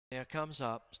now comes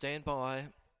up. Stand by.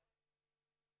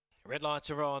 Red lights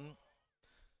are on.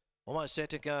 Almost set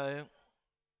to go.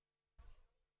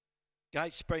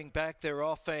 Gates spring back, they're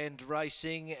off and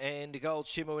racing, and Gold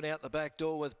Shimmer went out the back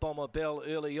door with Bomber Bell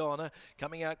early on.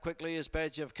 Coming out quickly is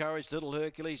Badge of Courage. Little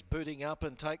Hercules booting up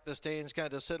and take the stands,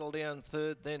 going to settle down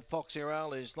third. Then Fox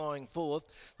Eral is lying fourth.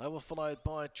 They were followed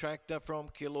by Tractor from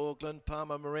Kilaughland,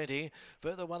 Palmer Moretti.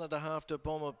 Further 1.5 to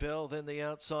Bomber Bell, then the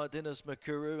outside, then is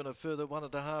Makuru, and a further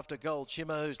 1.5 to Gold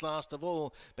Shimmer, who's last of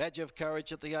all. Badge of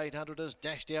Courage at the 800 has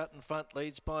dashed out in front,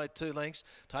 leads by 2 lengths.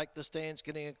 Take the stands,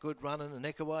 getting a good run, and a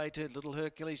neck away to Little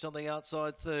Hercules on the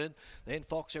outside third. Then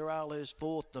Fox Eral is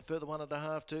fourth. The further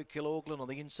 1.5 to Kilaughland on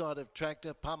the inside of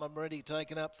Tractor. Palmer Moretti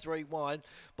taken up 3 wide.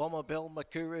 Bomber Bell,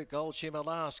 Makuru, Gold Shimmer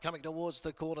last. Coming towards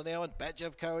the corner now, and Badge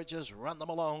of Courage has run them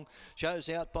along. Shows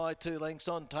out by 2 lengths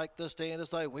on Take the Stand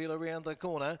as they wheel around the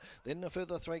corner. Then the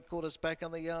further 3/4 back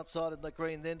on the outside in the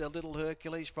green. Then to Little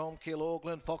Hercules from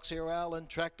Kilaughland, Fox Eral and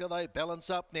Tractor. They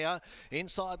balance up now.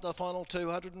 Inside the final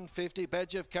 250.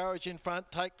 Badge of Courage in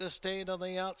front. Take the Stand on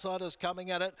the outside is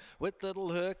coming at it with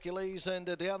Little Hercules, and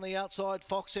down the outside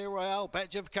Fox Eral.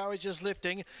 Badge of Courage is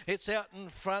lifting. It's out in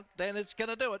front, then it's going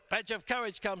to do it. Badge of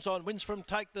Courage comes on, wins from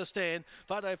Take the Stand.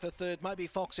 Photo for third, maybe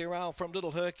Fox Eral from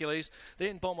Little Hercules.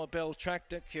 Then Bomber Bell,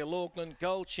 Tractor, Kilaughland,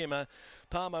 Gold Shimmer,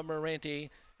 Palmer Moretti,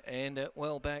 and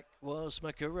well back was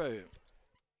Makuru.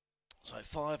 So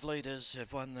 5 leaders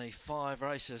have won the 5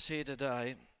 races here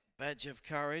today. Badge of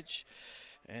Courage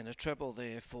and a treble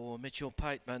there for Mitchell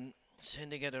Pateman.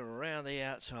 Sending it around the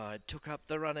outside, took up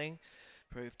the running,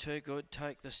 proved too good.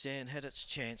 Take the Stand had its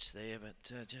chance there,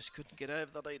 but just couldn't get over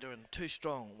the leader, and too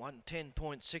strong.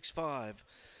 110.65.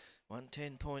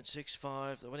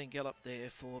 110.65, the winning gallop there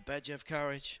for Badge of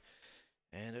Courage,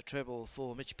 and a treble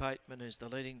for Mitch Pateman, who's the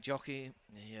leading jockey.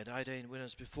 He had 18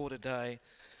 winners before today,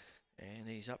 and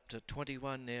he's up to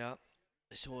 21 now.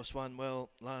 This horse won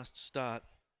well last start,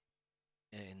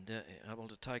 and able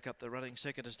to take up the running.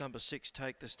 Second is number 6,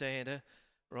 Take the Stander.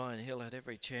 Ryan Hill had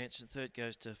every chance, and third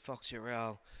goes to Fox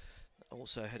Eral.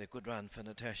 Also had a good run for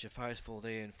Natasha Faithful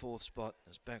there in 4th spot.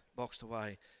 It's back boxed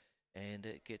away, and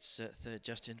it gets third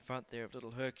just in front there of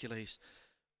Little Hercules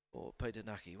or Peter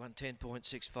Nucky.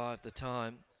 110.65 the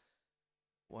time.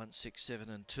 167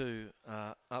 and 2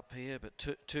 up here, but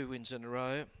two wins in a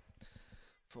row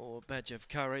for Badge of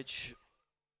Courage,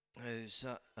 who's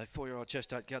a 4-year-old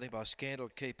chestnut gelding by Scandal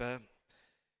Keeper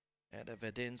out of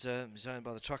Adenza, is owned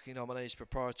by the Trucking Nominees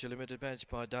Proprietary Limited, managed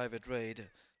by David Reid,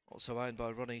 also owned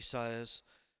by Ronnie Sayers.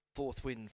 4th win